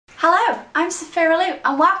Hello, I'm Sophia Lou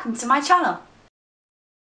and welcome to my channel.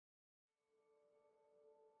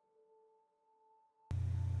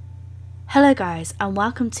 Hello guys, and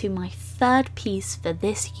welcome to my third piece for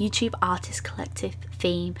this YouTube Artist Collective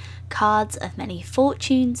theme, Cards of Many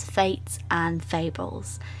Fortunes, Fates and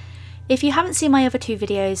Fables. If you haven't seen my other two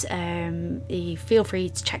videos, you feel free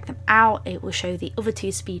to check them out. It will show the other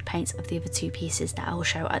two speed paints of the other two pieces that I will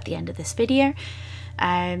show at the end of this video.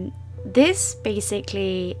 This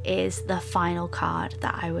basically is the final card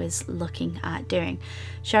that I was looking at doing,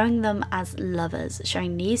 showing them as lovers,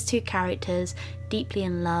 showing these two characters deeply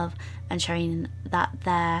in love and showing that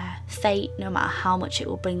their fate, no matter how much it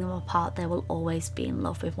will bring them apart, they will always be in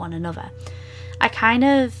love with one another. I kind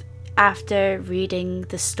of, after reading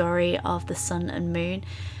the story of the sun and moon,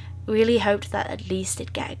 really hoped that at least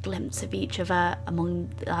they'd get a glimpse of each other among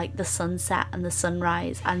like the sunset and the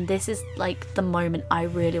sunrise, and this is like the moment I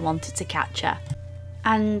really wanted to capture.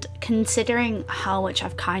 And considering how much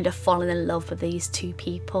I've kind of fallen in love with these two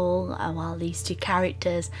people, well, these two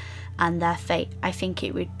characters and their fate, I think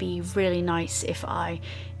it would be really nice if I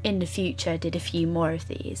in the future did a few more of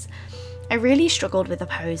these. I really struggled with the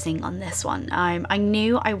posing on this one. I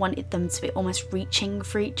knew I wanted them to be almost reaching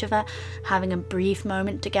for each other, having a brief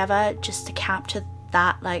moment together, just to capture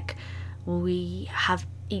that, like, we have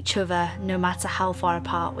each other no matter how far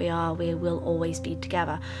apart we are, we will always be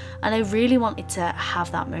together. And I really wanted to have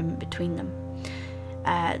that moment between them.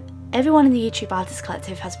 Everyone in the YouTube Artist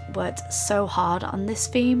Collective has worked so hard on this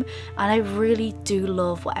theme, and I really do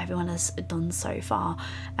love what everyone has done so far.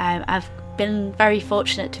 I've been very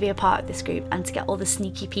fortunate to be a part of this group and to get all the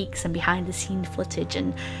sneaky peeks and behind the scene footage,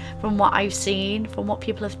 and from what I've seen, from what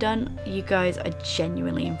people have done, you guys are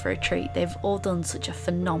genuinely in for a treat. They've all done such a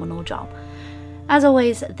phenomenal job. As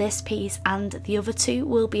always, this piece and the other two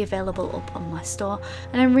will be available up on my store,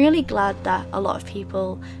 and I'm really glad that a lot of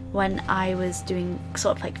people, when I was doing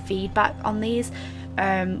sort of like feedback on these,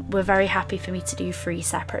 were very happy for me to do 3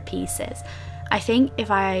 separate pieces. I think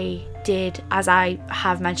if I did, as I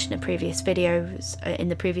have mentioned in the previous videos,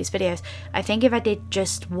 I think if I did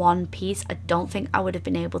just one piece, I don't think I would have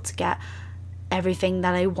been able to get everything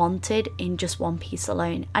that I wanted in just one piece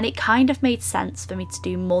alone, and it kind of made sense for me to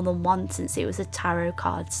do more than one since it was a tarot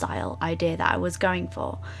card style idea that I was going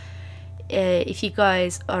for. If you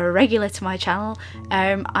guys are a regular to my channel,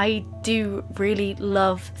 I do really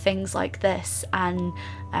love things like this, and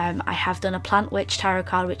I have done a Plant Witch tarot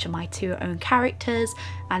card, which are my 2 own characters,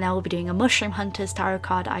 and I will be doing a Mushroom Hunters tarot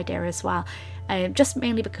card idea as well. Just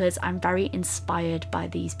mainly because I'm very inspired by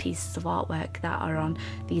these pieces of artwork that are on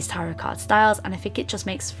these tarot card styles, and I think it just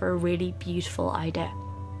makes for a really beautiful idea.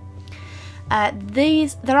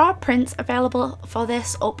 There are prints available for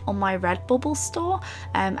this up on my Redbubble store,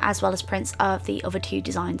 as well as prints of the other 2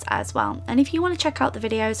 designs as well. And if you want to check out the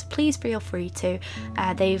videos, please feel free to.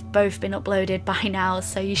 They've both been uploaded by now,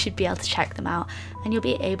 so you should be able to check them out, and you'll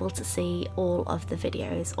be able to see all of the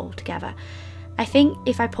videos all together. I think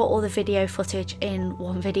if I put all the video footage in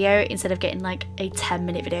one video instead of getting like a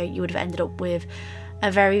 10-minute video, you would have ended up with a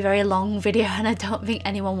very long video, and I don't think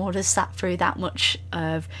anyone would have sat through that much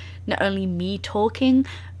of not only me talking,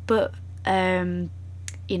 but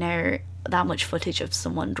you know, that much footage of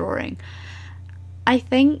someone drawing. I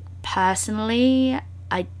think personally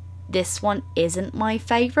this one isn't my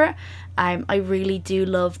favourite. I really do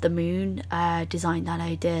love the moon design that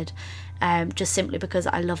I did, just simply because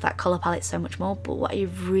I love that colour palette so much more. But what I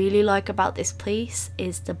really like about this piece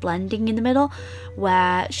is the blending in the middle,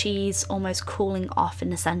 where she's almost cooling off in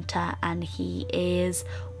the centre and he is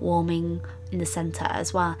warming in the centre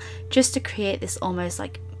as well, just to create this almost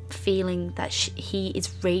like feeling that he is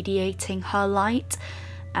radiating her light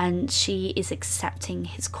and she is accepting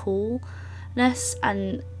his coolness.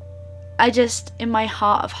 And I just, in my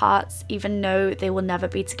heart of hearts, even though they will never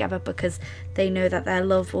be together because they know that their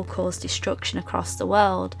love will cause destruction across the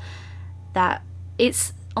world, that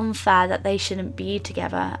it's unfair that they shouldn't be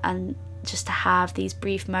together, and just to have these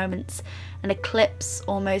brief moments, an eclipse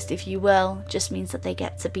almost, if you will, just means that they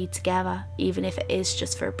get to be together, even if it is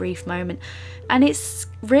just for a brief moment. And it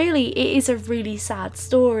is a really sad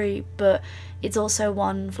story, but it's also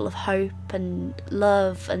one full of hope and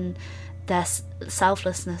love, and their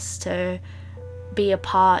selflessness to be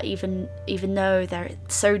apart, even though they're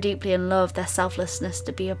so deeply in love, their selflessness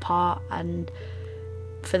to be apart and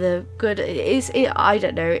for the good. I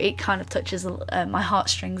don't know, it kind of touches my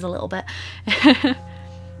heartstrings a little bit.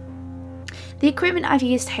 The equipment I've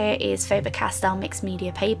used here is Faber castell mixed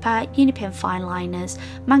media paper, Unipin fine liners,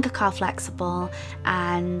 mangaka flexible,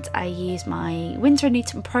 and I use my Windsor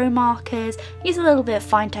Newton Pro markers, use a little bit of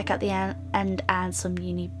finetec at the end and some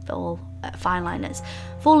Uniball fine liners.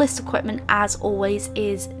 Full list of equipment as always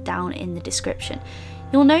is down in the description.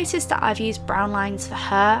 You'll notice that I've used brown lines for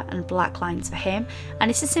her and black lines for him, and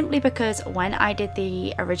this is simply because when I did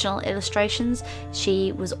the original illustrations,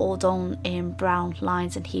 she was all done in brown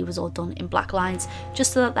lines and he was all done in black lines,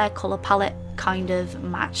 just so that their colour palette kind of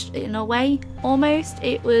matched in a way, almost.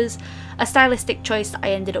 It was a stylistic choice that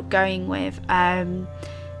I ended up going with, and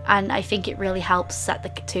I think it really helps set the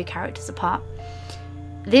two characters apart.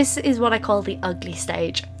 This is what I call the ugly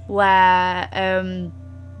stage, where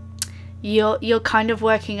you're kind of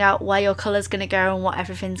working out where your colour's going to go and what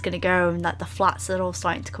everything's going to go, and that the flats are all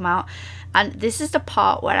starting to come out. And this is the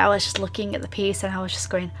part where I was just looking at the piece and I was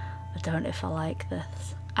just going, I don't know if I like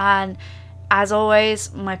this. And as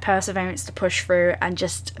always, my perseverance to push through and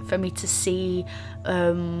just for me to see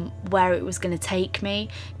where it was going to take me,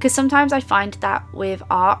 because sometimes I find that with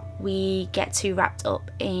art we get too wrapped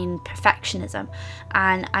up in perfectionism,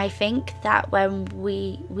 and I think that when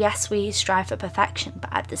we strive for perfection, but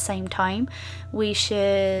at the same time we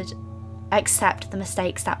should accept the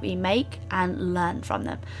mistakes that we make and learn from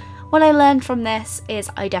them. What I learned from this is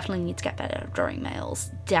I definitely need to get better at drawing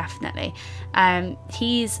males, definitely.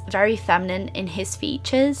 He's very feminine in his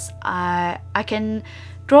features. I can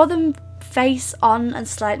draw them face on and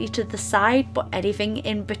slightly to the side, but anything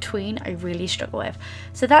in between I really struggle with.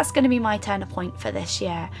 So that's going to be my turning point for this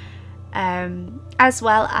year. As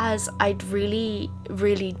well as I really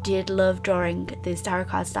did love drawing these tarot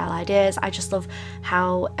card style ideas. I just love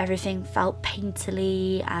how everything felt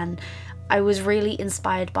painterly, and I was really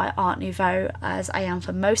inspired by Art Nouveau, as I am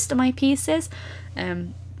for most of my pieces.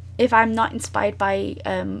 If I'm not inspired by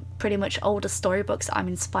pretty much older storybooks, I'm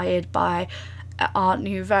inspired by Art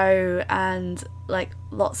Nouveau and like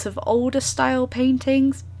lots of older style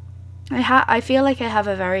paintings. I feel like I have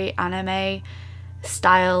a very anime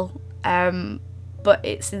style, but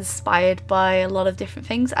it's inspired by a lot of different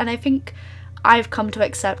things, and I think I've come to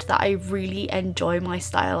accept that I really enjoy my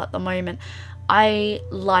style at the moment. I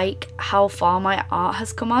like how far my art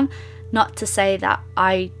has come on. Not to say that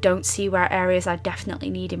I don't see where areas I definitely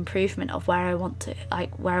need improvement of where I want to,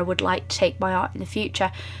 like where I would like to take my art in the future,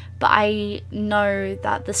 but I know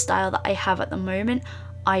that the style that I have at the moment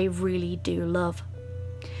I really do love.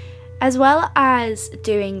 As well as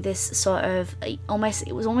doing this sort of it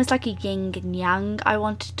was almost like a yin and yang I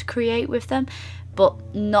wanted to create with them,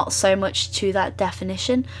 but not so much to that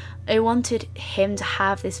definition. I wanted him to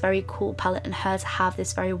have this very cool palette and her to have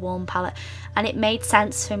this very warm palette, and it made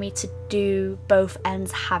sense for me to do both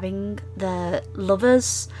ends having the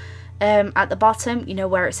lovers at the bottom, you know,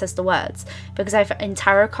 where it says the words, because in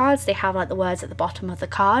tarot cards they have like the words at the bottom of the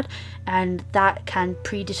card, and that can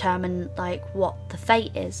predetermine like what the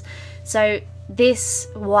fate is. So this,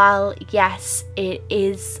 while yes it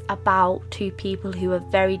is about two people who are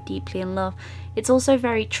very deeply in love, it's also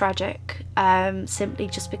very tragic, simply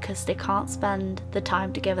just because they can't spend the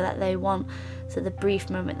time together that they want, so the brief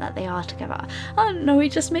moment that they are together, I don't know, it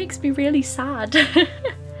just makes me really sad.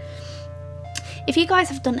 If you guys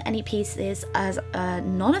have done any pieces as a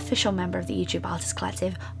non-official member of the YouTube Artist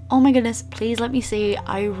Collective, oh my goodness, please let me see.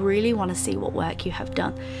 I really want to see what work you have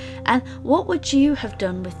done. And what would you have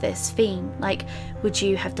done with this theme? Like, would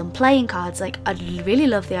you have done playing cards? Like, I'd really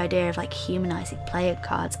love the idea of like humanizing playing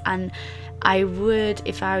cards, and I would,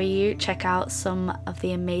 if I were you, check out some of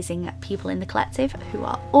the amazing people in the collective who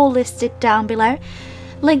are all listed down below.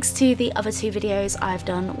 Links to the other two videos I've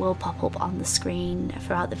done will pop up on the screen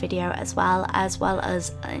throughout the video as well as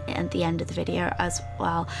at the end of the video as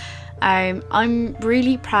well. I'm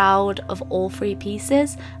really proud of all three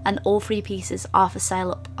pieces, and all three pieces are for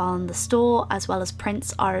sale up on the store, as well as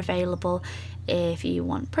prints are available if you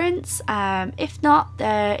want prints. If not,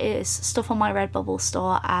 there is stuff on my Redbubble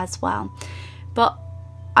store as well. But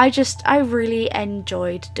I really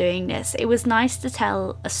enjoyed doing this. It was nice to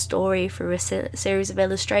tell a story through a series of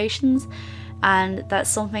illustrations, and that's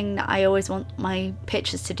something that I always want my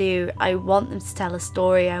pictures to do. I want them to tell a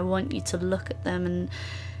story. I want you to look at them and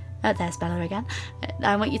there's Bella again.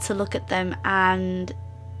 I want you to look at them and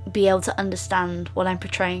be able to understand what I'm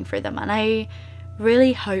portraying through them, and I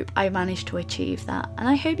really hope I managed to achieve that. And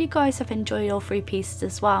I hope you guys have enjoyed all three pieces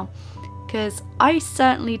as well, because I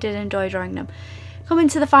certainly did enjoy drawing them. Coming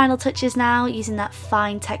to the final touches now, using that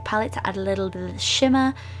finetec palette to add a little bit of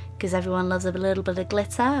shimmer, because everyone loves a little bit of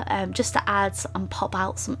glitter, just to add and pop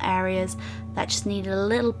out some areas that just needed a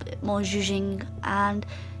little bit more zhuzhing. And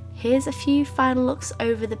here's a few final looks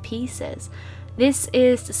over the pieces. This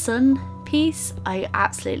is the sun piece. I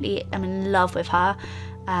absolutely am in love with her.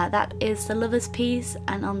 That is the lovers piece,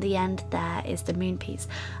 and on the end there is the moon piece.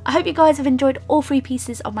 I hope you guys have enjoyed all 3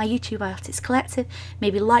 pieces of my YouTube Artist Collective.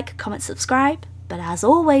 Maybe like, comment, subscribe, but as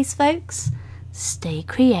always folks, stay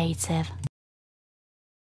creative.